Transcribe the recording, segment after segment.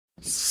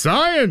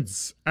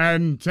Science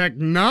and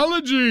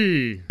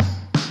technology.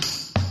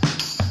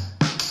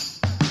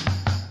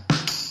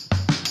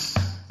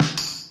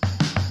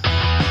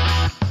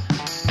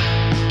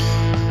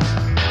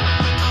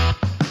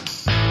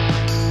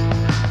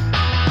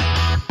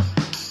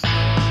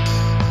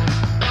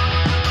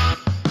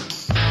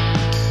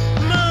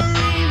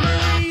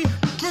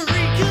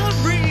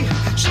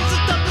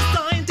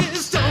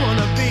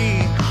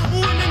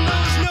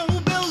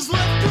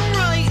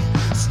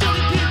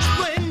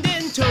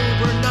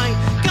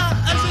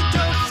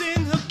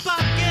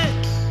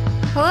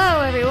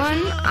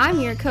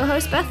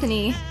 Co-host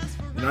Bethany.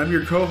 And I'm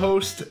your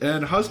co-host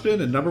and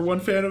husband and number one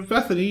fan of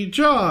Bethany,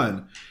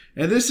 John.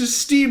 And this is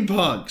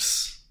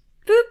Steampunks.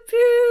 Boop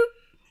boop.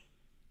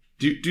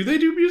 Do they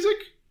do music?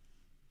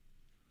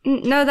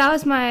 No, that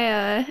was my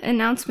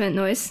announcement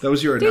noise. That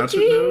was your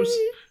announcement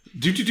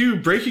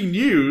noise? Breaking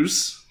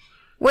news.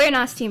 We're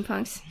not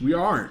Steampunks. We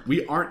aren't.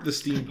 We aren't the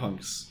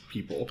Steampunks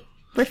people.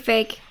 We're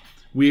fake.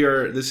 We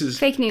are. This is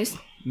fake news.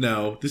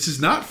 No, this is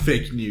not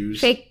fake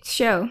news. Fake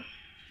show.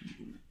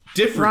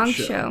 Different Wrong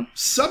show.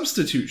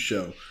 Substitute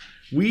show.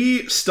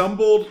 We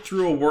stumbled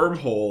through a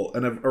wormhole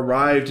and have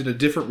arrived in a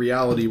different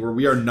reality where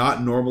we are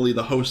not normally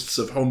the hosts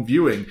of home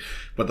viewing,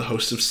 but the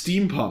hosts of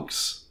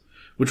Steampunks.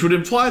 Which would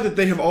imply that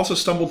they have also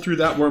stumbled through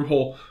that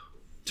wormhole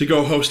to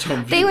go host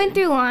home viewing. They went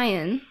through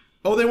Lion.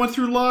 Oh, they went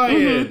through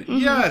Lion. Mm-hmm.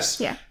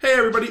 Yes. Yeah. Hey,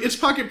 everybody. It's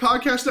Pocket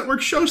Podcast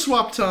Network show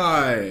swap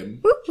time.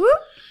 Whoop, whoop.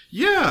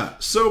 Yeah.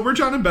 So we're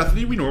John and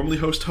Bethany. We normally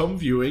host Home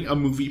Viewing, a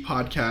movie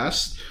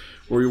podcast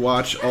where we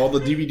watch all the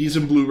DVDs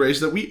and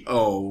Blu-rays that we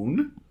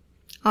own.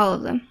 All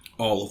of them.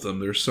 All of them.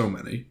 There's so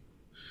many.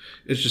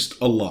 It's just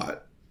a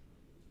lot.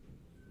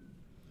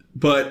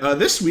 But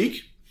this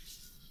week,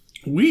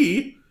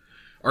 we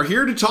are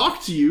here to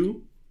talk to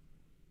you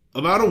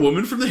about a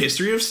woman from the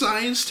history of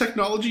science,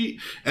 technology,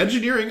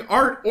 engineering,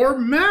 art, or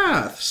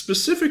math.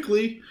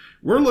 Specifically,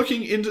 we're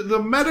looking into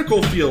the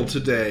medical field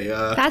today.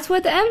 That's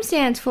what the M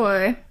stands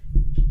for.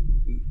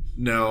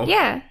 No.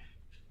 Yeah.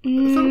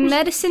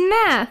 Medicine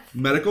math.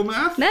 Medical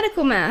math?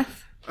 Medical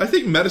math. I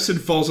think medicine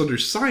falls under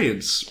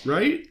science,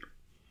 right?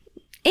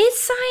 It's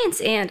science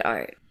and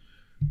art.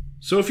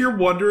 So if you're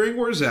wondering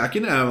where Zach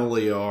and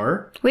Emily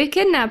are... we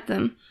kidnapped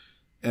them.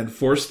 And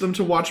forced them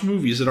to watch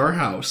movies at our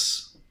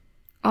house.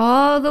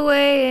 All the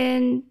way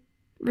in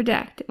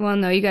Redacted. Well,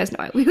 no, you guys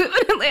know it. We live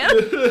in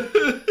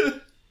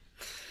Atlanta.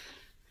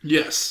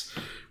 Yes.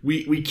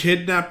 We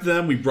kidnapped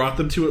them. We brought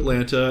them to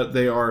Atlanta.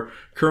 They are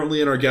currently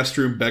in our guest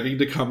room begging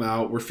to come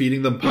out. We're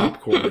feeding them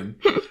popcorn.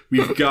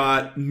 We've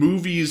got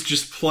movies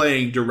just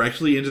playing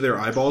directly into their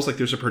eyeballs like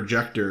there's a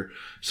projector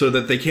so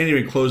that they can't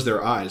even close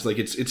their eyes. Like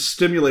it's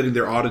stimulating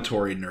their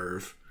auditory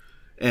nerve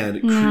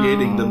and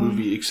creating the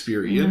movie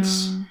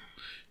experience. No.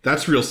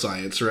 That's real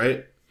science,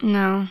 right?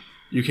 No.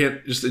 You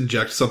can't just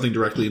inject something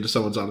directly into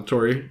someone's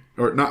auditory.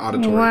 Or not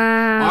auditory.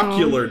 Wow.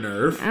 Ocular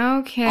nerve.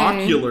 Okay.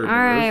 Ocular nerve. All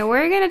right,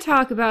 we're going to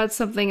talk about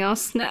something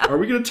else now. Are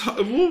we going to talk...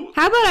 Well,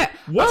 how about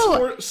what's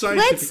more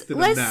scientific than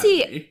let's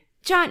anatomy? See.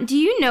 John, do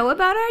you know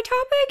about our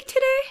topic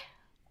today?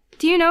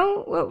 Do you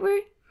know what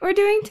we're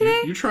doing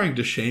today? You're trying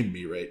to shame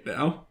me right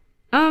now.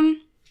 Well,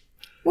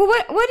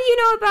 what do you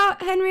know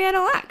about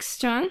Henrietta Lacks,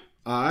 John?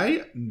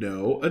 I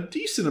know a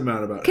decent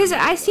amount about it. Because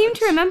I seem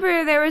to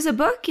remember there was a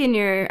book in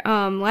your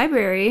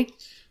library.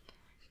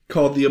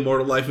 Called The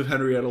Immortal Life of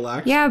Henrietta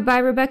Lacks? Yeah, by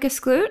Rebecca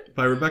Skloot.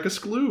 By Rebecca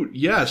Skloot,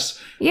 yes.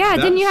 Yeah,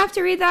 didn't you have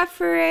to read that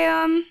for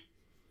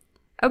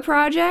a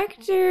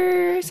project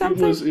or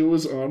something? It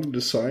was on an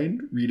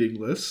assigned reading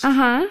list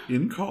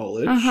in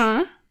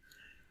college.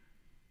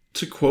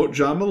 To quote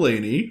John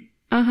Mulaney,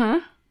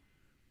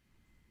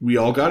 we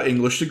all got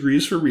English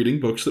degrees for reading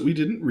books that we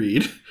didn't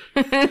read.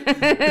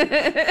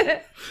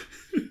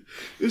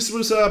 This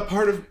was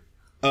part of,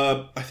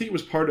 I think it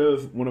was part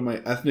of one of my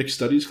ethnic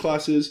studies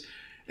classes,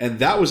 and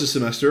that was a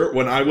semester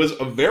when I was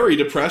very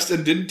depressed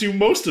and didn't do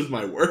most of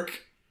my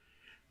work.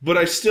 But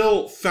I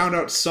still found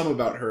out some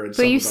about her and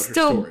some about her story. But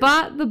you still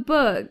bought the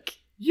book.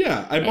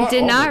 Yeah, I bought and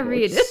did not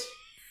read it.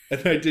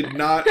 And I did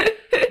not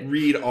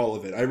read all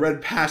of it. I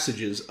read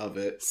passages of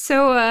it.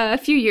 So a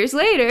few years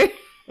later...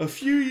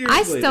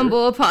 I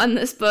stumble upon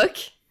this book.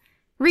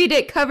 Read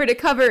it cover to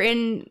cover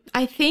in,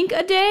 I think,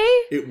 a day?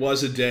 It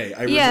was a day.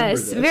 I remember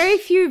this. Yes, very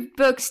few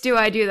books do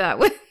I do that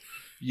with.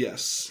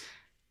 Yes.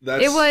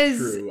 That's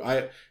true.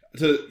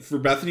 For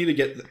Bethany to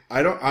get...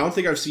 I don't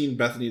think I've seen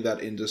Bethany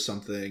that into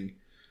something.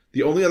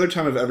 The only other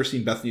time I've ever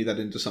seen Bethany that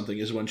into something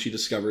is when she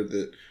discovered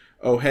that,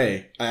 oh,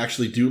 hey, I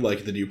actually do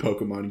like the new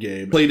Pokemon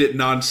game. Played it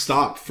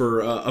nonstop for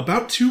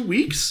about 2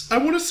 weeks, I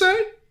want to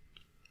say.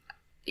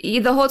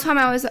 The whole time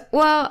I was...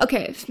 Well,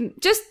 okay,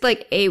 just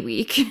like a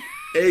week.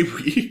 A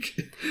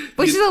week?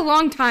 Which is a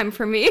long time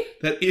for me.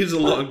 That is a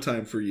long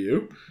time for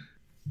you.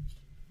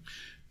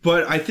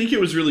 But I think it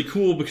was really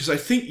cool because I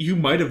think you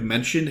might have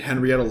mentioned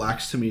Henrietta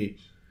Lacks to me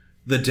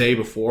the day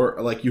before.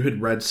 Like, you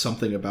had read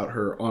something about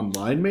her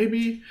online,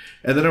 maybe?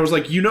 And then I was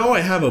like, I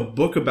have a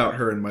book about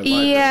her in my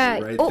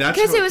library, right? Yeah,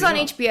 because it was on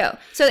HBO.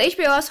 So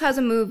HBO also has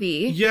a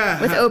movie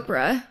with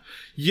Oprah.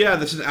 Yeah,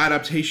 that's an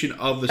adaptation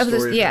of the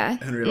story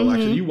of Henrietta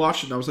Lacks. And you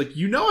watched it, and I was like,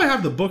 I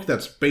have the book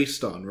that's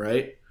based on,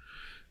 right?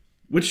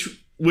 Which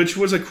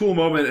was a cool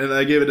moment, and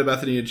I gave it to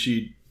Bethany, and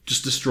she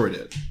just destroyed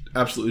it.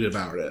 Absolutely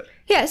devoured it.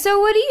 Yeah, so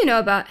what do you know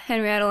about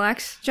Henrietta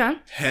Lacks, John?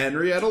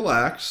 Henrietta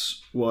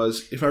Lacks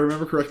was, if I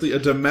remember correctly, a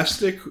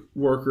domestic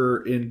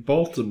worker in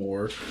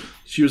Baltimore.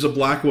 She was a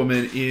black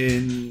woman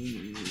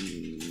in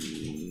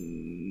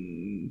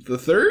the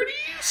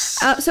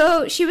 30s?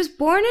 So she was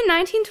born in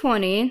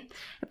 1920,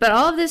 but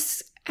all of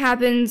this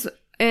happens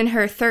in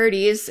her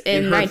 30s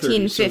in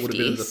 1950s. So it would have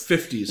been in the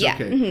 50s. Yeah.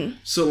 Okay. Mm-hmm.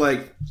 So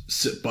like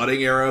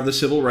budding era of the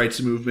civil rights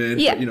movement.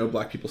 Yeah. But,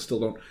 black people still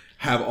don't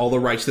have all the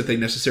rights that they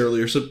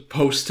necessarily are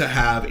supposed to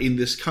have in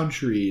this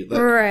country.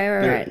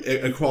 Right.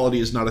 Equality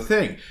is not a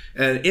thing.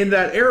 And in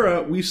that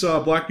era, we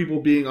saw black people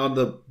being on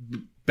the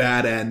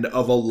bad end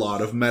of a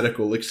lot of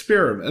medical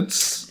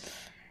experiments.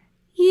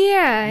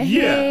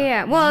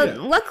 Yeah. Well,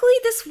 luckily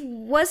this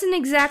wasn't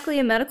exactly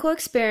a medical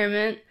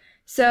experiment.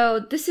 So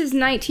this is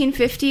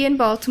 1950 in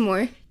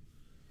Baltimore.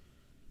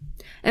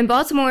 And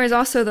Baltimore is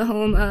also the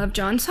home of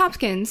Johns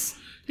Hopkins.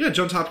 Yeah,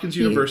 Johns Hopkins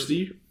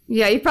University.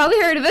 Yeah, you've probably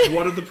heard of it.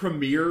 One of the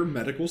premier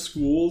medical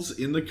schools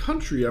in the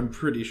country, I'm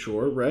pretty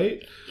sure,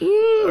 right?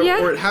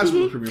 Yeah. Or it has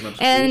one of the premier medical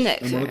schools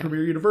and one of the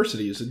premier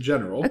universities in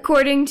general.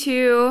 According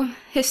to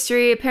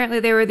history, apparently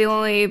they were the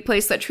only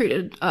place that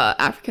treated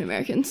African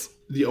Americans.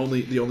 The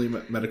only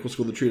medical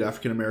school that treated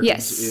African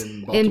Americans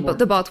in Baltimore? In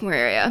the Baltimore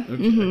area.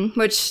 Okay. Mm-hmm.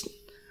 Which,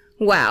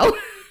 wow.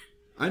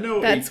 I know.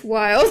 That's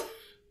wild.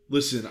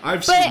 Listen,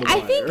 I've seen The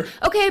Wire.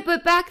 I think,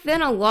 but back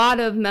then a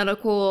lot of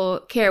medical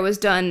care was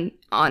done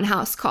on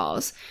house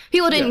calls.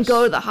 People didn't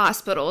go to the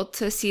hospital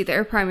to see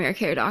their primary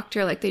care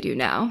doctor like they do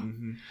now.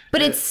 Mm-hmm.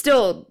 But it's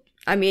still,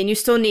 you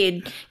still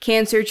need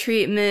cancer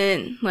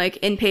treatment, like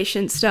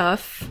inpatient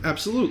stuff.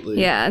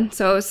 Absolutely. Yeah,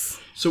 so it was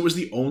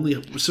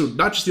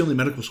not just the only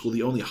medical school,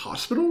 the only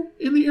hospital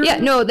in the area? Yeah,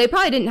 no, they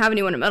probably didn't have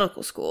anyone in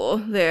medical school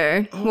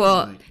there.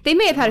 Oh, they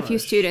may have had a few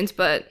students,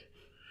 but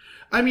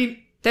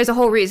there's a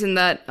whole reason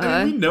that...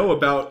 we know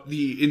about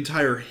the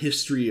entire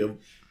history of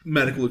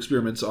medical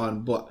experiments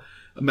on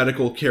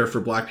medical care for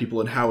black people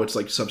and how it's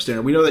like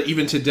substandard. We know that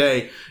even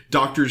today,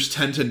 doctors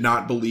tend to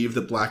not believe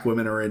that black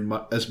women are in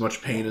as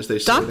much pain as they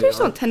say they are. Doctors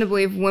don't tend to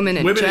believe women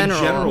in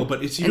general.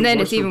 But it's even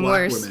worse for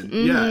black women.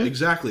 Mm-hmm. Yeah,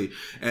 exactly.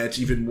 And it's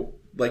even...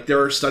 Like,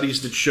 there are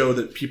studies that show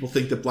that people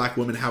think that black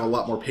women have a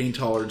lot more pain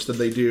tolerance than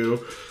they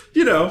do.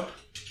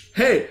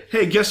 Hey,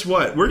 guess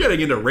what? We're getting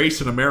into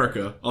race in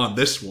America on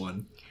this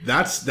one.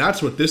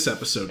 That's what this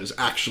episode is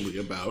actually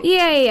about.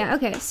 Yeah.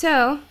 Okay,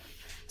 so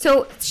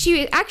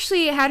she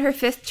actually had her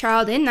fifth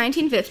child in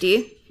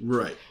 1950.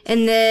 Right.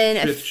 And then...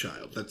 Fifth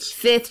child.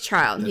 That's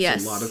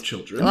yes. a lot of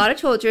children. A lot of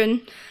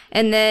children.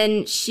 And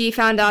then she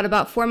found out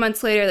about 4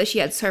 months later that she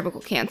had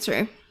cervical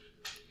cancer.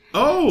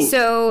 Oh!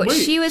 So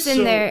she was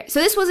in there... So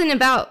this wasn't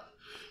about...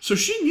 So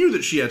she knew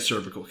that she had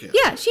cervical cancer.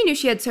 Yeah, she knew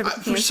she had cervical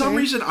cancer. For some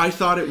reason, I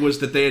thought it was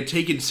that they had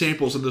taken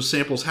samples and those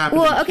samples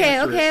happened to be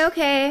cancerous.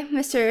 Okay,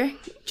 Mr.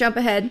 Jump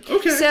Ahead.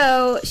 Okay.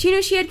 So she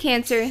knew she had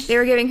cancer. They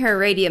were giving her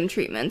radium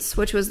treatments,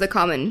 which was the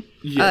common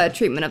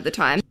treatment of the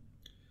time.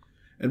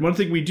 And one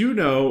thing we do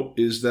know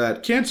is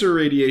that cancer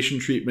radiation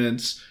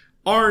treatments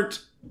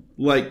aren't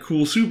like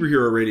cool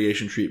superhero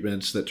radiation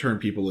treatments that turn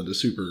people into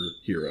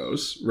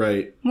superheroes,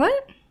 right?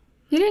 What?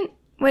 You didn't...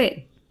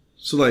 Wait.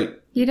 So, like...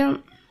 You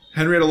don't...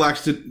 Henrietta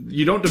Lacks,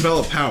 you don't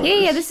develop powers.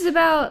 Yeah, this is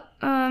about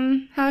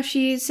how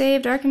she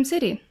saved Arkham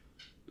City.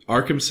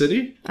 Arkham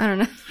City? I don't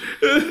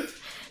know.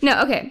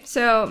 No, okay,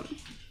 so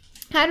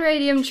had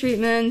radium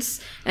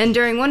treatments, and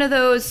during one of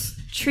those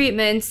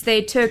treatments,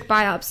 they took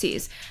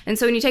biopsies. And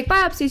so when you take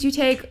biopsies, you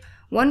take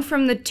one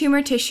from the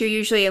tumor tissue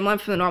usually and one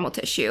from the normal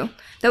tissue.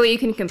 That way you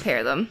can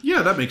compare them.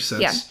 Yeah, that makes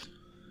sense. Yeah.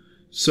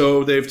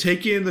 So they've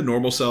taken the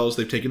normal cells,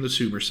 they've taken the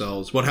tumor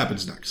cells. What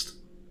happens next?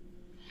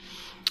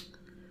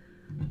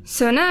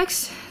 So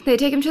next, they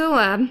take them to the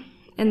lab,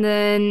 and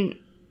then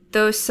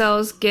those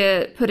cells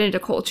get put into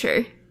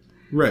culture.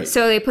 Right.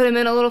 So they put them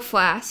in a little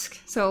flask,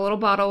 so a little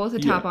bottle with a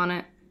top on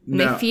it. And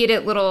they feed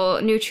it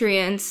little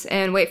nutrients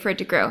and wait for it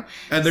to grow.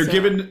 And they're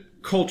given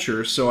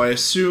culture, so I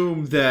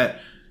assume that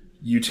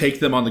you take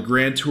them on the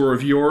grand tour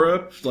of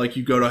Europe, like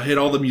you go to hit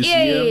all the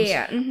museums.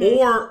 Yeah. Mm-hmm.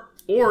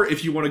 Or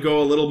if you want to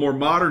go a little more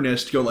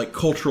modernist, go like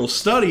cultural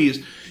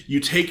studies, you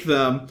take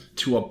them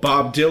to a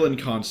Bob Dylan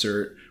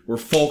concert where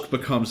folk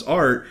becomes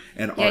art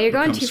and art becomes folk. Yeah, you're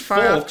going too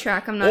far off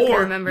track. I'm not going to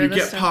remember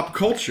this stuff. Or you get pop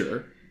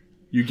culture.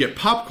 You get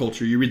pop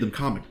culture, you read them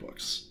comic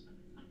books.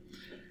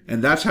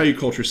 And that's how you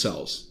culture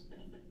cells.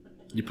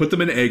 You put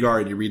them in agar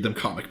and you read them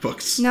comic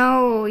books.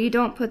 No, you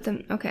don't put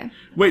them... Okay.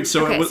 Wait,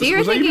 so was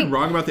I even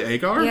wrong about the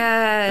agar?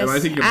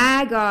 Yes,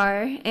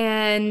 agar,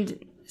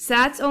 and... So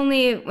that's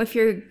only if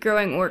you're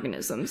growing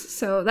organisms.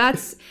 So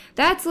that's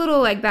little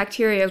like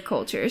bacteria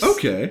cultures.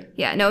 Okay.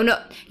 Yeah,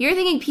 no. You're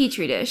thinking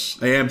petri dish.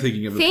 I am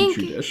thinking of a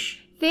petri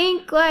dish.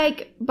 Think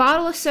like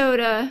bottle of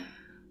soda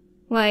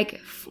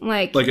like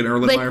Like an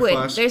Erlenmeyer liquid.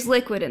 flask? There's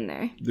liquid in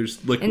there. There's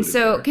liquid. And so,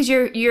 in there. because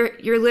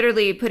you're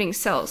literally putting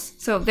cells,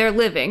 so they're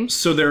living.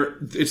 So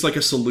it's like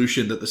a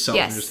solution that the cells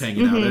Yes. are just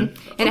hanging out in.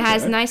 And it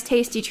has Okay. nice,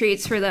 tasty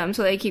treats for them,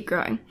 so they keep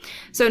growing.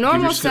 So Give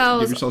normal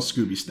yourself cells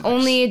Scooby snacks.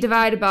 only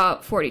divide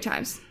about 40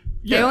 times.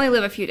 They Yeah. only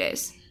live a few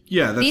days.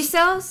 Yeah, These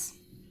cells,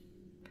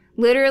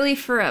 literally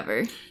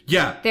forever.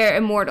 yeah, They're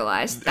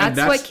immortalized. That's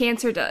what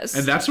cancer does.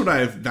 and that's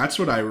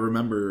what I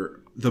remember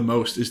the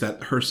most is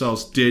that her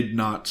cells did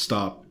not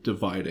stop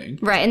dividing.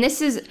 Right, and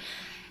this is...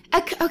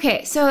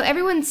 Okay, so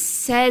everyone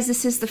says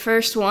this is the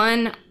first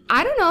one.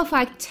 I don't know if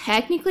I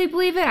technically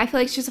believe it. I feel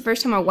like it's just the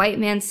first time a white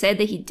man said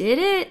that he did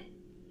it.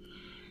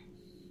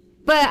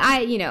 But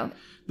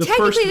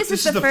technically this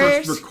is the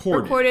first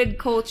recorded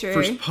culture.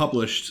 First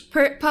published.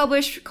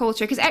 Published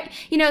culture. Because,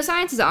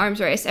 science is an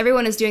arms race.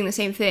 Everyone is doing the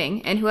same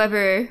thing. And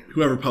whoever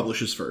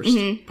Publishes first.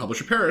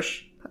 Publish or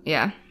perish.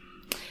 Yeah.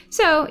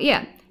 So,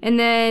 yeah. And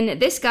then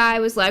this guy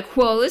was like,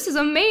 whoa, this is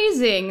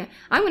amazing.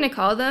 I'm going to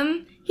call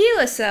them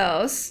HeLa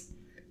cells.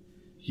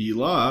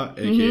 HeLa,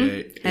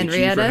 a.k.a.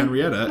 Henrietta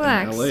Henrietta,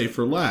 Lacks. and L.A.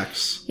 for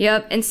Lax.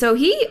 Yep. And so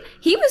he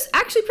was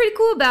actually pretty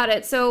cool about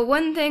it. So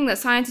one thing that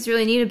science is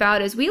really neat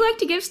about is we like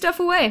to give stuff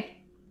away.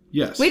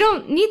 Yes. We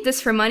don't need this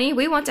for money.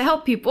 We want to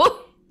help people.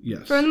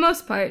 Yes. For the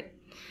most part.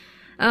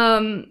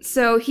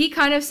 So he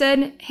kind of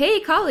said, hey,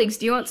 colleagues,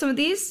 do you want some of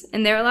these?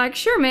 And they were like,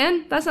 sure,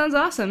 man. That sounds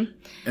awesome.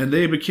 And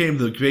they became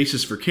the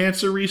basis for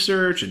cancer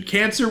research, and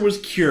cancer was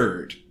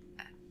cured.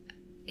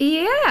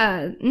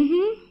 Yeah.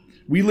 Mm-hmm.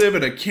 We live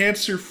in a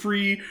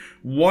cancer-free,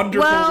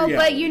 wonderful reality.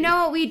 But you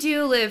know what we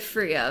do live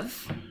free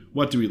of?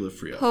 What do we live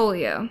free of?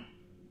 Polio.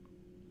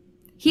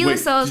 HeLa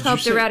cells did you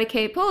helped say-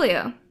 eradicate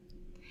polio.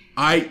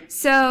 I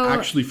So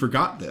actually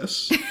forgot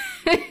this.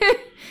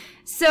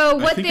 So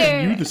what I think they're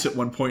I knew this at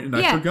one point and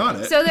I forgot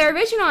it. So their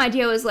original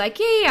idea was like,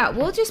 yeah,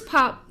 we'll just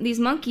pop these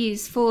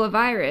monkeys full of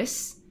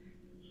virus,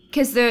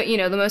 because the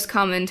most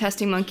common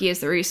testing monkey is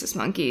the rhesus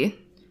monkey,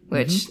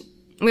 which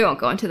we won't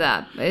go into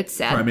that. But it's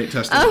sad. Primate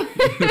testing.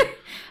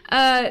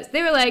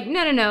 They were like,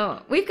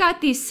 no, we've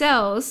got these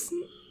cells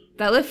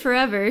that live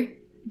forever,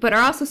 but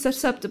are also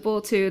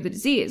susceptible to the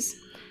disease.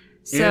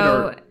 And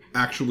So are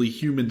actually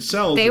human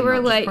cells. they and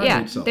were not just like,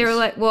 primate cells. they were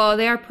like, well,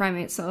 they are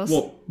primate cells.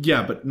 Well,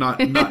 yeah, but not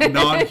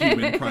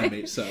non-human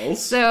primate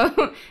cells.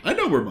 So I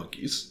know we're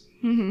monkeys.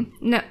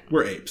 no.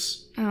 We're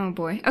apes. Oh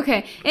boy.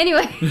 Okay.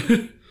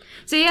 Anyway.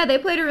 So yeah, they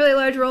played a really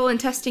large role in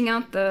testing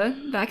out the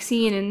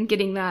vaccine and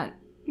getting that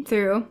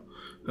through.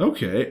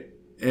 Okay.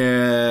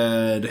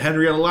 And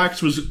Henrietta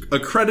Lacks was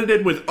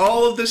accredited with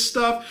all of this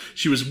stuff.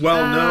 She was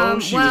well known.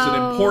 She was an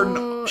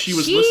important. She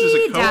was listed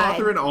as a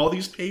co-author in all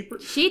these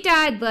papers. She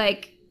died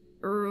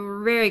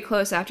very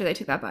close after they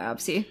took that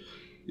biopsy,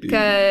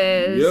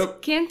 because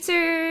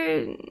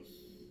cancer,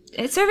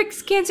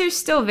 cervix cancer is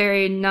still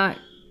very not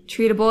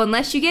treatable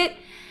unless you get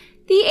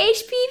the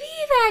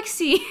HPV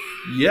vaccine.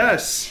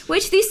 Yes.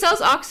 Which these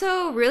cells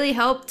also really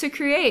help to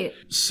create.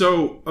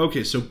 So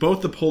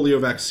both the polio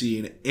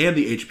vaccine and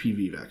the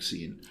HPV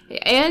vaccine.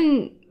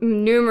 And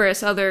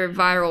numerous other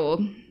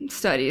viral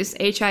studies.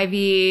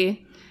 HIV,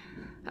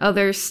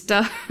 other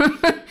stuff.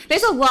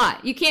 There's a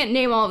lot. You can't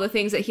name all the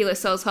things that HeLa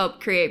cells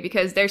help create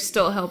because they're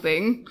still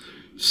helping.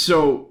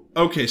 So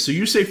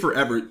you say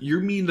forever. You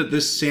mean that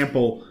this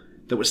sample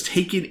that was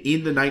taken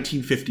in the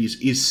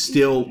 1950s is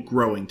still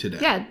growing today?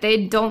 Yeah,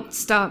 they don't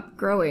stop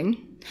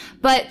growing.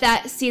 But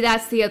that's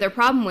the other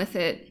problem with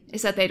it,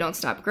 is that they don't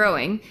stop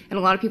growing. And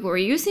a lot of people were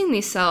using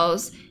these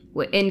cells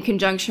in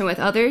conjunction with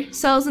other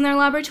cells in their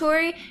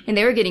laboratory, and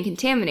they were getting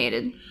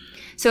contaminated.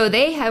 So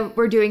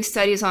were doing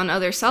studies on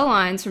other cell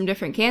lines from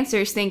different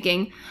cancers,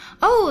 thinking,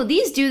 oh,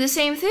 these do the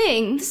same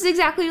thing. This is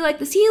exactly like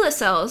the HeLa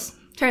cells.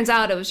 Turns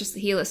out it was just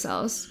the HeLa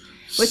cells,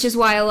 which is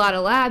why a lot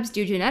of labs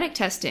do genetic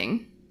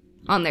testing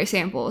on their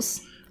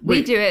samples.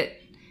 We do it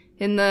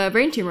in the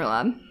brain tumor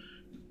lab.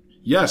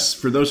 Yes,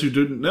 for those who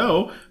didn't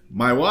know,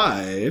 my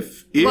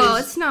wife is... Well,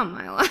 it's not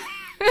my lab.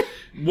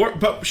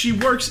 But she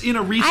works in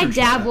a research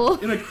dabble.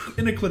 lab.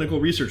 In a clinical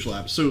research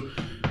lab. So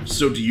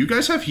do you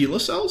guys have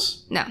HeLa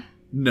cells? No.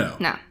 No.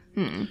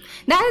 Mm-mm.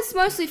 That is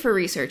mostly for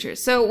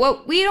researchers.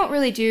 So we don't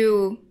really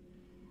do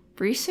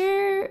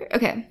research.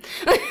 Okay.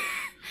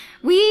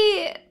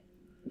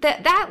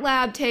 That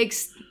lab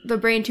takes the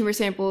brain tumor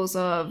samples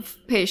of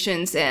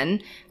patients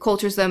and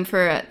cultures them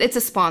it's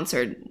a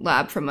sponsored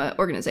lab from an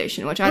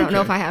organization, which I don't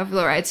know if I have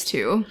the rights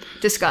to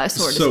discuss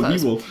or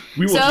disclose. So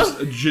we will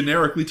just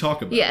generically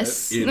talk about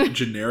it in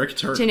generic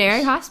terms.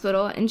 Generic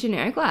hospital and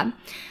generic lab.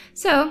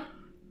 So,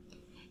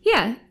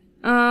 yeah.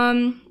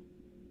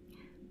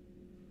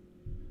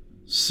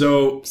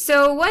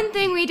 So one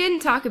thing we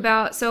didn't talk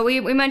about, so we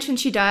mentioned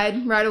she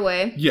died right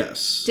away.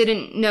 Yes.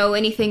 Didn't know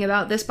anything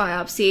about this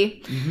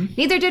biopsy. Mm-hmm.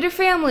 Neither did her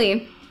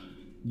family.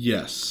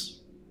 Yes.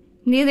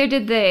 Neither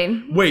did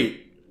they.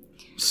 Wait.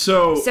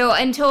 So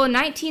until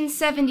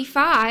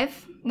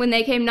 1975, when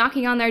they came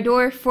knocking on their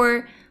door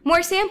for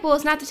more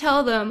samples, not to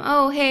tell them,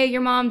 oh, hey,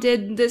 your mom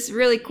did this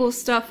really cool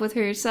stuff with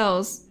her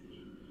cells.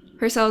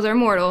 Her cells are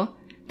immortal.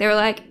 They were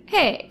like,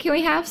 hey, can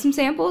we have some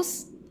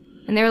samples?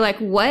 And they were like,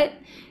 what?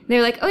 And they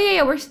were like, oh,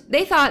 yeah,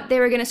 they thought they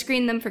were going to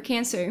screen them for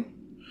cancer.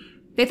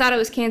 They thought it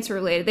was cancer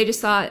related. They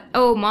just thought,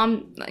 oh,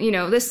 mom,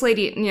 this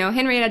lady,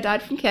 Henrietta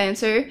died from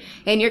cancer,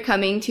 and you're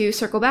coming to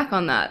circle back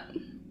on that.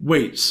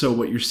 Wait, so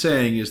what you're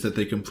saying is that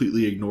they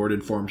completely ignored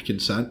informed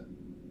consent?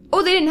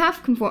 Oh, they didn't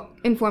have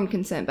informed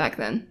consent back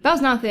then. That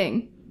was not a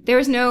thing. There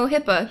was no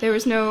HIPAA. There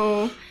was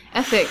no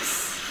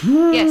ethics.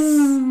 Yes.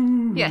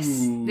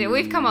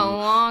 We've come a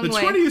long way. The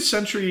 20th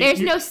century...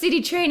 There's no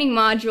city training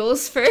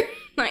modules for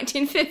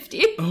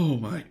 1950. Oh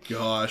my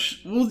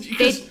gosh. Well,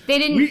 they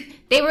didn't...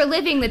 They were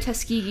living the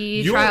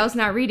Tuskegee trials,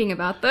 not reading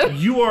about them.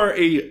 You are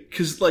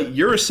because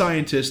you're a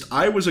scientist.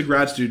 I was a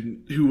grad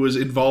student who was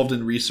involved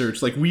in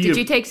research. Did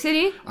you take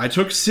City? I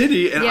took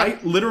City, and I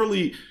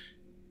literally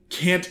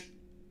can't.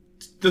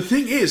 The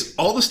thing is,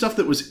 all the stuff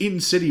that was in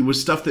City was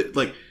stuff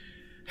that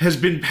has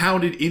been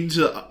pounded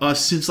into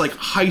us since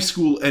high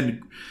school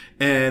and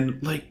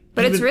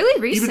But it's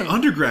really recent. Even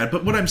undergrad.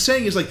 But what I'm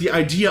saying is the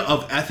idea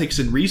of ethics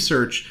and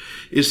research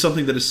is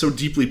something that is so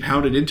deeply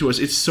pounded into us.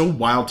 It's so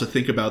wild to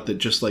think about that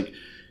just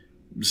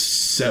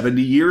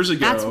 70 years ago.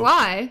 That's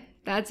why.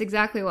 That's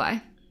exactly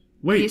why.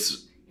 Wait.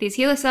 These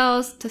HeLa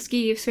cells,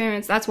 Tuskegee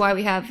experiments, that's why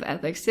we have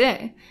ethics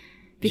today.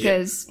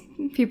 Because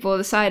people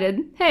decided,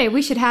 hey,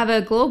 we should have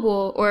a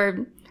global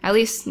or at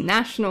least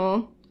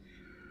national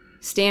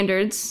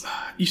standards.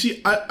 You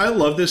see, I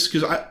love this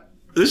because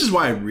this is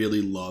why I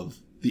really love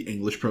the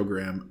English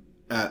program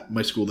at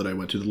my school that I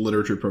went to, the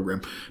literature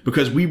program,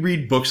 because we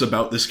read books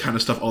about this kind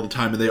of stuff all the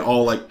time, and they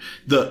all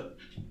the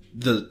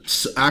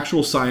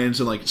actual science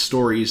and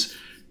stories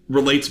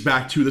relates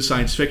back to the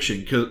science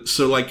fiction.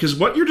 Because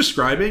what you're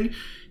describing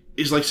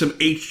is some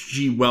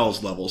H.G.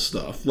 Wells level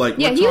stuff. He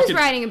was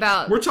writing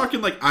about... We're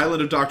talking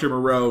Island of Dr.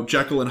 Moreau,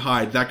 Jekyll and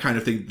Hyde, that kind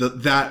of thing.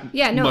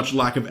 Much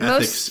lack of ethics in research.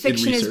 Most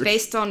fiction is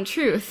based on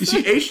truth. You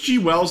see, H.G.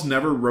 Wells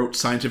never wrote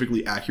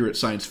scientifically accurate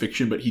science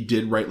fiction, but he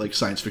did write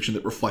science fiction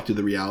that reflected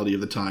the reality of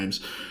the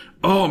times.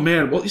 Oh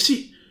man, well you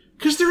see,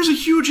 because there's a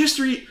huge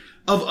history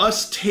of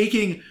us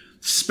taking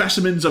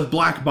specimens of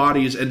black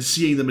bodies and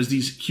seeing them as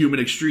these human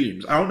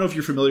extremes. I don't know if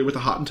you're familiar with the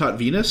Hottentot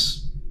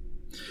Venus.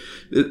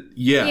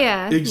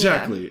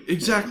 Exactly.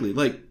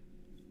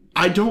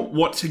 I don't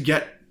want to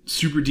get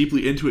super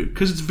deeply into it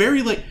because it's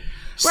very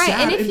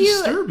sad and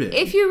disturbing.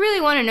 If you really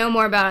want to know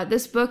more about it,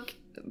 this book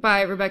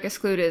by Rebecca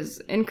Skloot is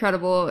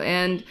incredible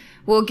and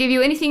will give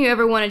you anything you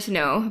ever wanted to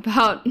know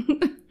about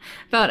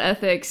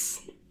ethics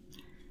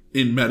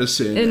in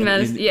medicine,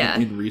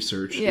 in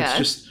research. Yeah. It's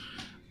just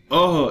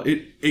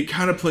it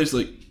kind of plays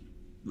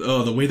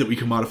the way that we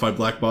commodify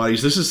black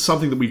bodies. This is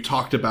something that we've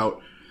talked about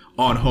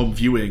on home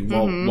viewing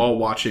while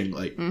watching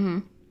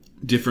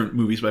different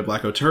movies by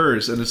black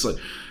auteurs, and it's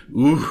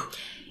ooh.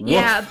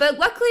 Yeah, but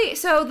luckily,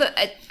 so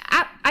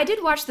I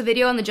did watch the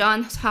video on the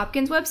Johns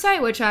Hopkins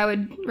website, which I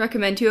would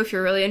recommend too if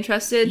you're really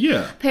interested.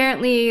 Yeah.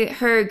 Apparently,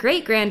 her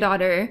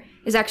great-granddaughter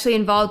is actually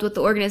involved with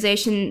the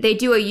organization. They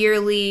do a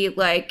yearly,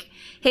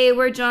 hey,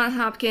 we're Johns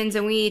Hopkins,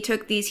 and we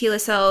took these HeLa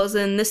cells,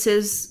 and this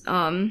is,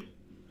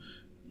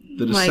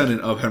 the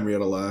descendant of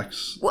Henrietta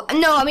Lacks. Well,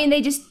 no, I mean, they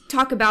just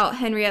talk about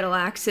Henrietta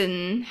Lacks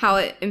and how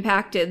it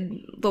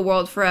impacted the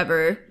world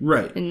forever.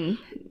 Right. And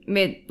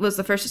was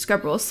the first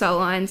discoverer of cell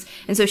lines.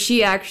 And so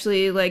she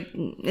actually,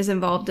 is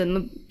involved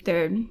in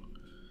their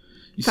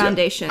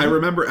foundation. I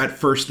remember at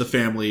first the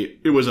family,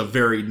 it was a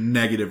very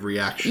negative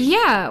reaction.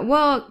 Yeah,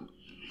 well,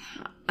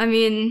 I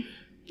mean,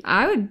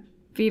 I would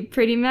be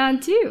pretty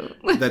mad too.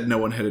 That no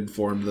one had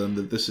informed them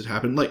that this had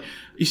happened.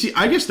 You see,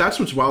 I guess that's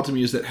what's wild to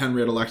me is that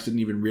Henrietta Lacks didn't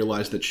even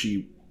realize that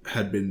she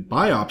had been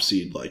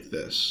biopsied like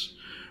this.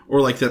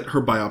 Or that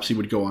her biopsy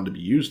would go on to be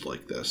used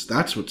like this.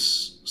 That's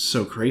what's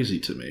so crazy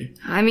to me.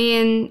 I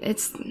mean,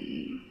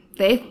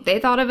 they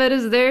thought of it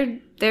as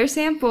their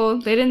sample.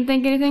 They didn't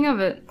think anything of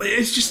it.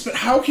 It's just, but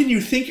how can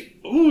you think,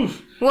 ooh.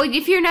 Well,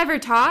 if you're never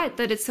taught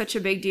that it's such a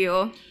big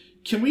deal.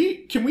 Can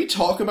we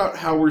talk about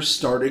how we're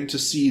starting to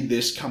see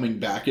this coming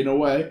back in a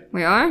way?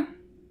 We are?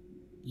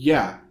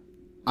 Yeah.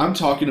 I'm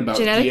talking about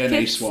genetic DNA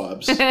kits?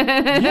 swabs.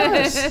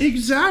 Yes,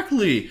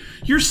 exactly.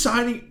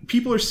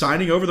 People are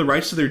signing over the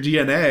rights to their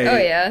DNA. Oh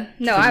yeah.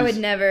 No, I would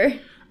never.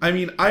 I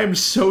mean, I am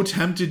so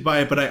tempted by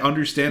it, but I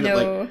understand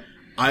that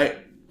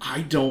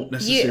I don't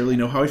necessarily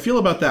know how I feel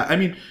about that. I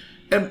mean,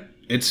 and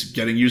it's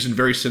getting used in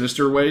very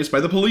sinister ways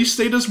by the police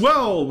state as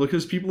well,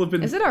 because people have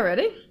been... Is it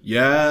already?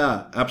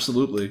 Yeah,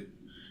 absolutely.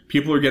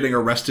 People are getting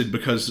arrested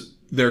because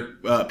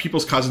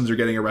people's cousins are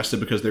getting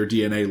arrested because their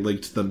DNA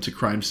linked them to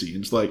crime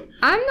scenes. I'm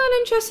not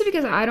interested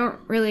because I don't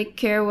really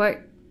care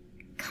what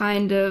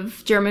kind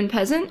of German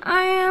peasant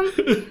I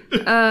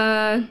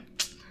am.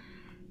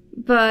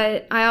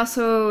 But I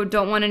also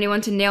don't want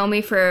anyone to nail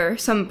me for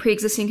some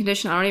pre-existing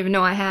condition I don't even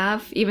know I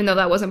have, even though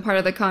that wasn't part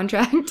of the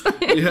contract.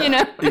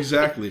 Yeah,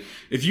 exactly.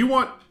 If you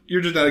want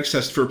your genetics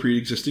test for a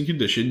pre-existing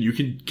condition, you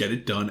can get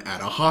it done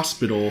at a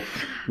hospital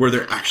where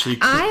they're actually...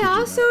 I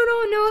also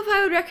don't know if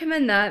I would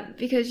recommend that,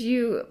 because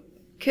you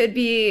could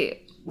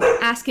be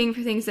asking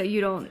for things that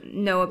you don't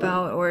know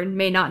about or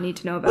may not need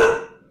to know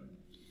about.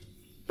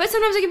 But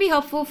sometimes it can be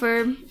helpful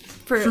for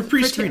for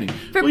pre-screening.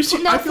 For, Well, you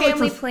see, no, I feel like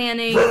family for-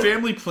 planning. For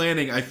family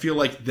planning, I feel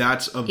like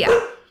that's a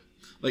Yeah.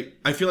 like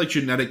I feel like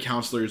genetic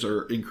counselors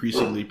are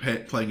increasingly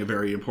playing a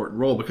very important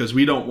role because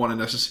we don't want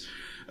to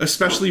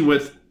especially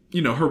with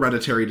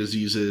hereditary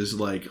diseases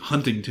like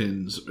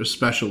Huntington's,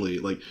 especially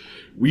like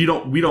we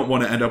don't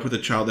want to end up with a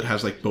child that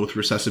has like both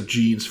recessive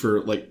genes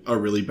for like a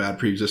really bad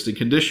pre-existing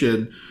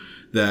condition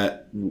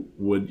that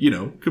would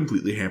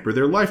completely hamper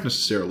their life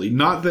necessarily.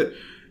 Not that.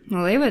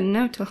 Well, they wouldn't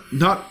know till.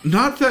 Not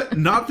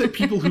that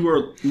people who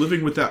are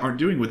living with that aren't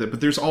doing with it,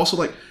 but there's also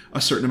like a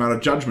certain amount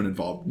of judgment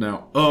involved.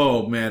 Now,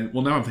 oh man,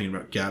 well now I'm thinking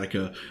about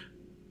Gattaca.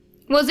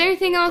 Was there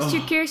anything else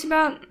you're curious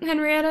about,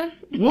 Henrietta?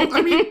 Well,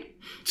 I mean,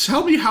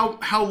 tell me how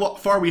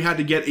far we had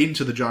to get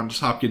into the Johns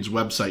Hopkins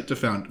website to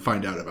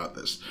find out about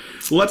this.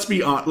 Let's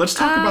be on. Let's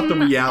talk about the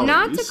realities.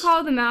 Not to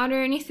call them out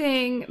or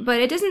anything, but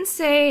it doesn't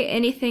say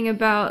anything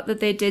about that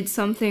they did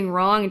something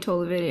wrong until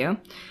the video.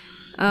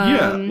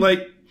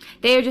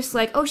 They are just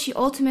like, oh, she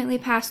ultimately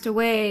passed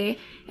away,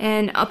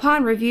 and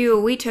upon review,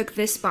 we took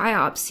this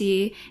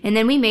biopsy, and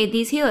then we made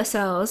these HeLa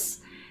cells.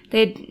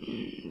 They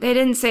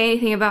didn't say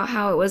anything about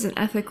how it wasn't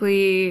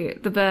ethically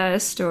the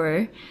best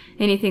or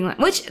anything like,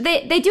 which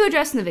they do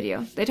address in the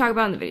video. They talk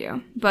about in the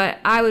video, but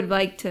I would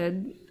like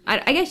to.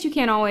 I guess you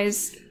can't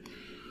always.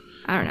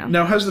 I don't know.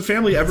 Now, has the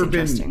family ever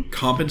been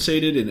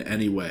compensated in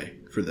any way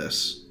for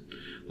this?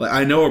 Like,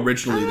 I know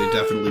originally they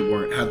definitely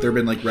weren't. Have there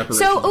been like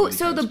reparations?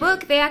 So the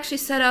book, they actually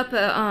set up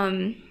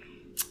a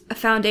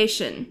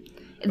foundation.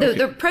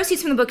 The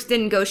proceeds from the books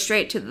didn't go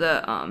straight to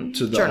the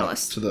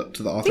journalist. To the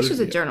author. I think she was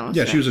a journalist.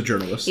 Yeah, she was a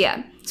journalist.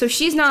 Yeah, so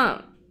she's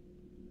not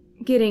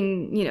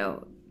getting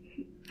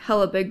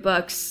hella big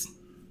bucks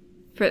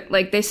for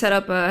like they set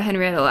up a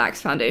Henrietta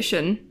Lacks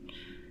Foundation.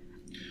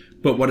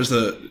 But what does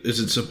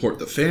it support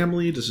the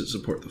family? Does it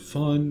support the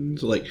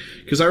fund? Like,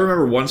 because I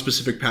remember one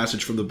specific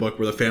passage from the book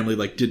where the family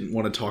like didn't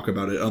want to talk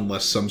about it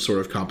unless some sort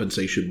of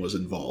compensation was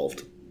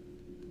involved.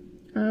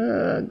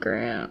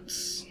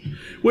 Grants.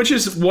 Which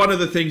is one of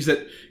the things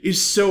that is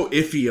so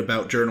iffy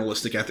about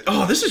journalistic ethics.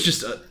 Oh, this is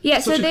just such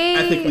an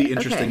ethically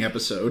interesting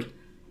episode.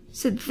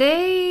 So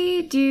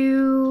they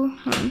do.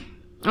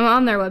 I'm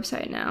on their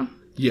website now.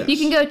 Yes. You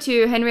can go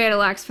to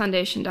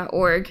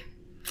henriettalacksfoundation.org.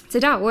 It's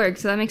a .org,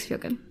 so that makes you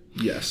feel good.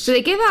 Yes. So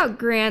they give out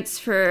grants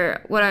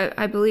for what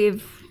I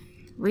believe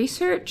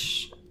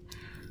research.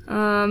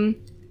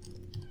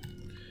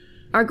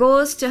 Our goal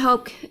is to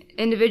help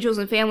individuals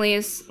and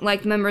families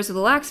like members of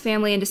the Lacks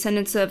family and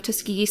descendants of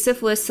Tuskegee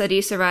syphilis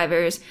study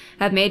survivors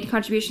have made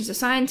contributions to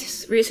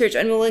science research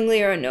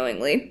unwillingly or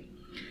unknowingly.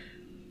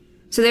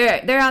 So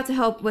they're out to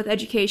help with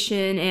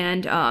education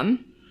and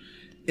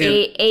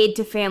aid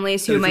to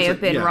families who may have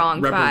been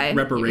wronged by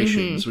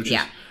reparations, which is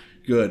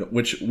good.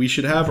 Which we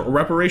should have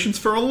reparations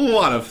for a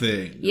lot of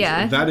things.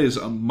 Yeah, that is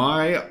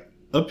my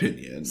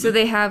opinion. So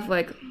they have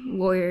like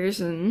lawyers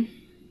and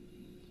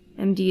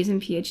MDs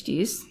and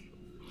PhDs.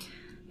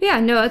 Yeah,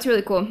 no, that's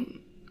really cool.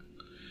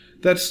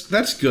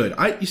 That's good.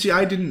 I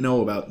didn't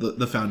know about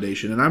the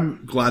foundation, and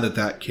I'm glad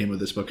that came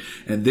with this book.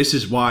 And this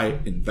is why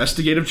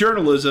investigative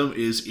journalism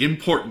is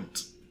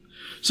important.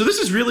 So this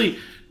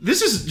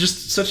is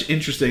just such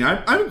interesting.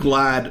 I'm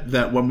glad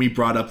that when we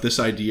brought up this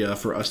idea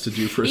for us to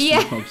do for a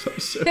Steampunks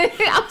episode,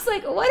 I was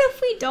like, what if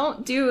we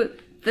don't do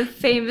the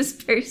famous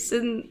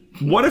person?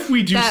 What if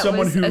we do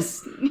someone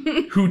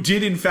who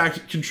did in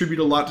fact contribute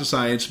a lot to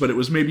science, but it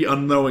was maybe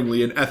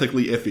unknowingly and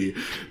ethically iffy?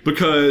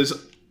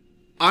 Because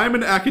I'm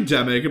an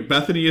academic,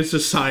 Bethany is a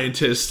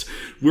scientist,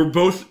 we're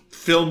both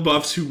film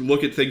buffs who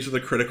look at things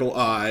with a critical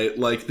eye.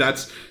 Like,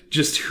 that's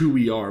just who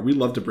we are. We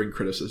love to bring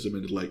criticism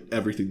into like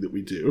everything that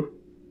we do.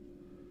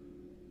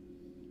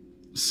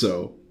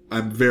 So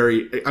I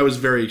was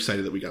very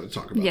excited that we got to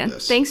talk about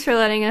this. Thanks for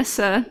letting us.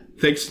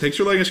 Thanks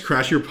for letting us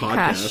crash your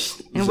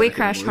podcast. And we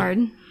crashed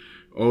hard.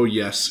 Oh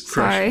yes,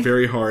 crashed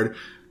very hard.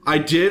 I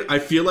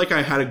feel like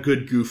I had a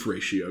good goof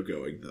ratio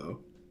going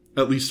though,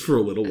 at least for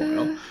a little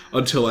while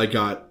until I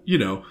got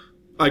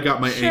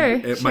my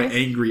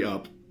angry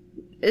up.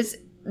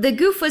 The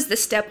goof was the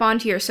step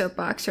onto your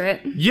soapbox,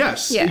 right?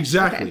 Yes,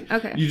 exactly.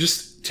 Okay. You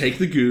just take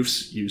the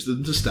goofs, use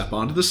them to step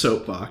onto the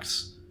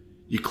soapbox.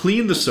 You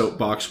clean the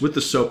soapbox with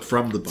the soap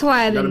from the box. That's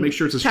why I've been make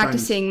sure it's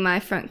practicing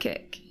my front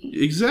kick.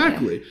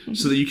 Exactly. Yeah.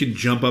 So that you can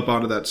jump up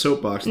onto that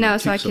soapbox. No,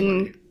 so I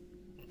can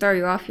throw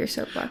you off your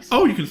soapbox.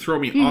 Oh, you can throw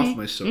me off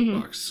my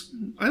soapbox.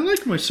 I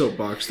like my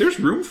soapbox.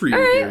 There's room for you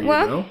here, you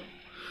know?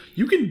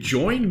 You can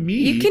join me.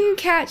 You can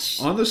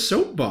catch on the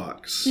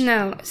soapbox.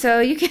 No,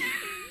 so you can...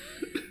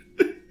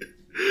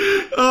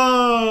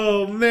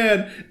 Oh,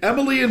 man.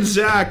 Emily and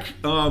Zach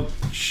will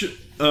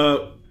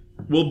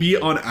be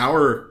on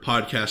our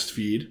podcast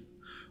feed.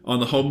 On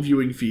the home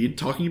viewing feed,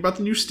 talking about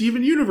the new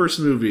Steven Universe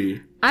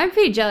movie. I'm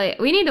pretty jelly.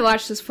 We need to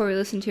watch this before we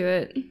listen to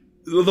it.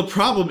 The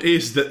problem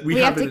is that we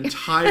have an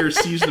entire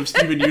season of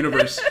Steven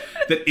Universe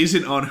that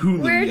isn't on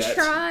Hulu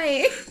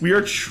yet. We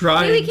are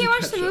trying. Wait, we can't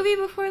watch the movie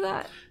before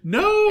that?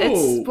 No!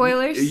 It's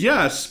spoilers?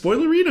 Yeah,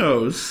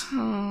 spoilerinos.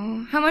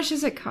 Oh, how much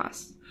does it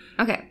cost?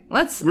 Okay,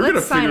 We're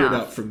gonna figure it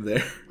out from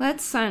there.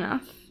 Let's sign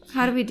off.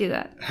 How do we do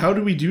that? How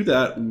do we do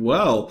that?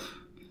 Well...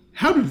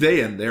 How do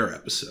they end their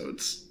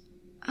episodes?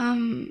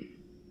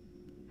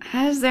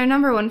 As their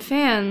number one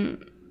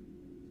fan,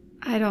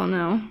 I don't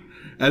know.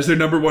 As their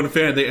number one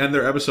fan, they end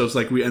their episodes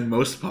like we end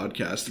most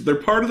podcasts. They're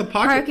part of the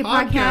Pocket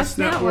Podcast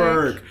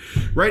Network.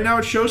 Right now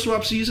it's Show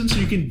Swap season, so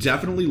you can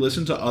definitely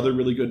listen to other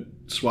really good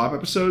Swap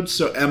episodes.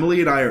 So Emily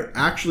and I are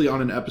actually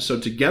on an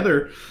episode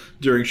together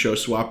during Show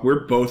Swap.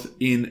 We're both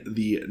in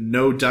the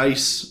No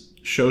Dice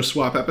Show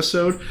Swap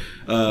episode.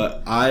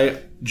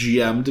 I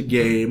GM'd a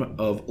game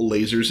of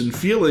Lasers and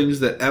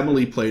Feelings that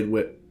Emily played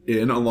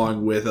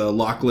along with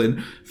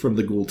Lachlan from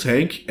the Ghoul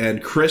Tank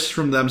and Chris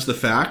from Them's the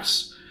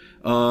Facts.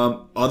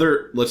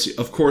 Let's see,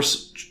 of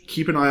course,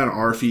 keep an eye on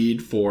our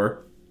feed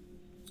for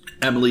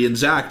Emily and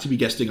Zach to be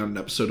guesting on an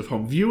episode of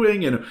Home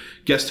Viewing and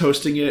guest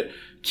hosting it.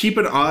 Keep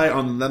an eye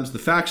on Them's the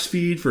Facts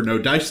feed for No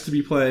Dice to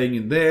be playing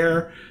in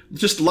there.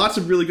 Just lots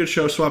of really good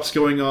show swaps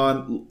going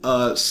on.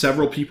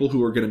 Several people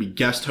who are going to be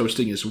guest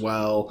hosting as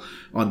well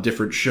on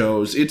different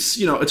shows. It's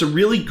a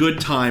really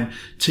good time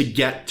to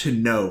get to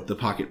know the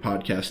Pocket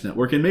Podcast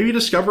Network and maybe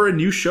discover a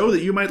new show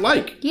that you might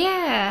like.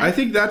 Yeah. I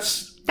think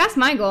that's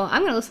my goal.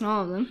 I'm going to listen to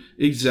all of them.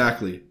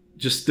 Exactly.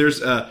 Just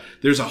there's a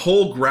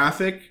whole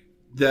graphic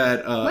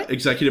that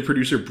executive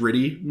producer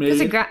Brittany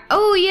made.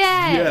 Oh,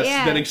 yeah. Yes,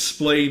 yeah. that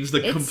explains the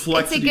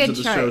complexities of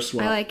the chart. show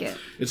swap. I like it.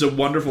 It's a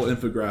wonderful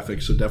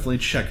infographic, so definitely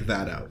check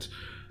that out.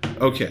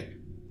 Okay.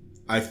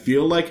 I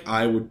feel like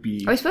I would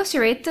be... Are we supposed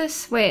to rate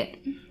this?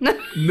 Wait.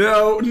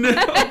 No.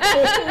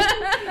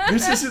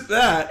 This isn't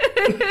that.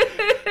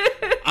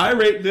 I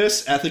rate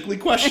this ethically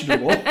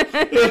questionable.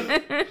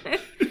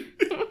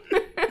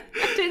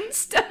 Didn't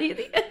study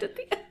the end of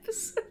the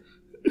episode.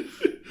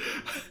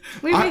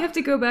 We may have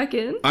to go back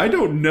in. I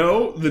don't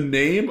know the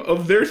name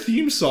of their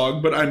theme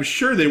song, but I'm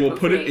sure they will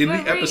put it in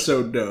the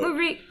episode note.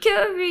 Marie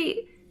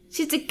Curie.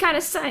 She's the kind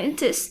of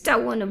scientist I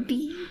want to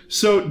be.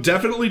 So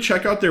definitely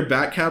check out their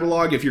back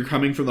catalog if you're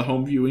coming from the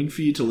Home Viewing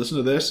feed to listen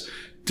to this.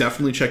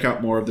 Definitely check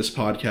out more of this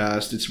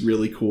podcast. It's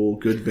really cool.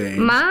 Good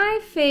vein.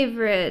 My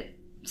favorite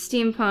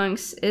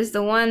steampunks is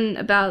the one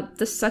about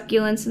the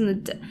succulents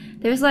and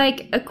there's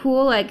like a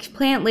cool like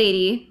plant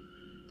lady.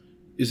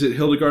 Is it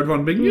Hildegard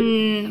von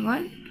Bingen?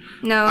 What?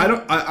 No.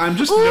 I'm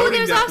just noting that. Oh,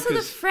 there's also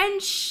the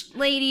French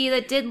lady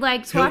that did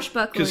like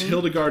swashbuckling. Because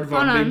Hildegard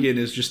von Bingen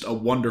is just a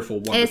wonderful,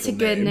 wonderful name. It's a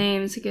good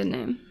name. It's a good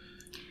name.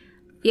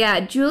 Yeah,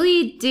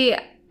 Julie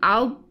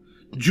Daubigny?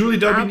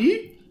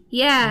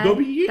 Yeah.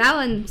 Daubigny? That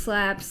one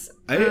slaps.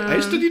 I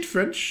studied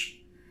French.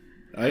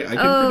 I can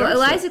pronounce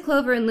Eliza that.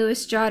 Clover and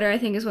Louis Jotter, I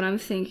think, is what I'm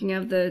thinking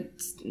of.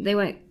 They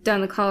went down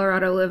the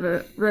Colorado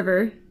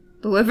River.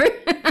 The liver?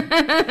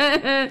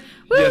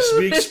 Yes,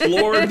 we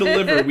explored the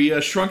liver.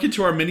 We shrunk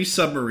into our mini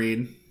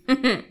submarine.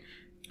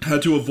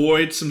 Had to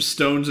avoid some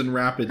stones and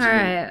rapids. All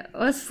right,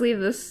 let's leave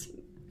this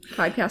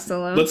podcast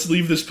alone. Let's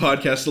leave this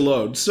podcast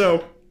alone.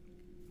 So,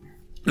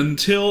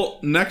 until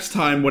next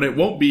time when it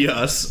won't be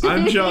us,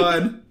 I'm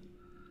John.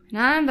 And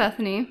I'm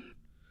Bethany.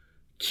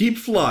 Keep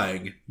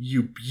flying,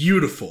 you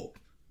beautiful,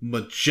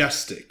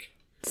 majestic,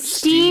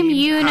 steam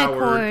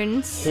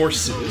unicorns.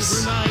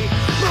 Horses. Marie,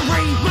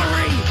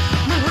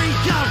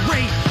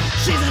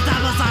 she's the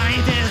type of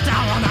scientist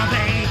I wanna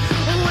be.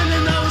 When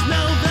the nose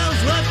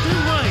knows left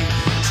and right,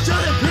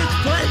 shut a pitch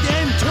blend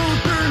into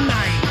her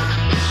night.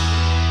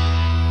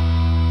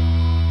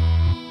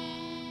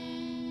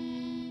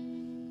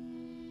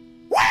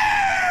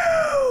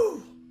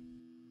 Woo!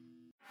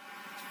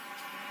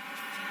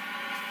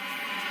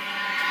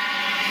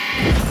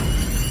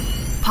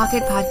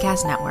 Pocket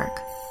Podcast Network.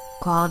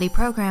 Quality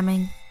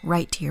programming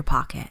right to your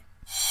pocket.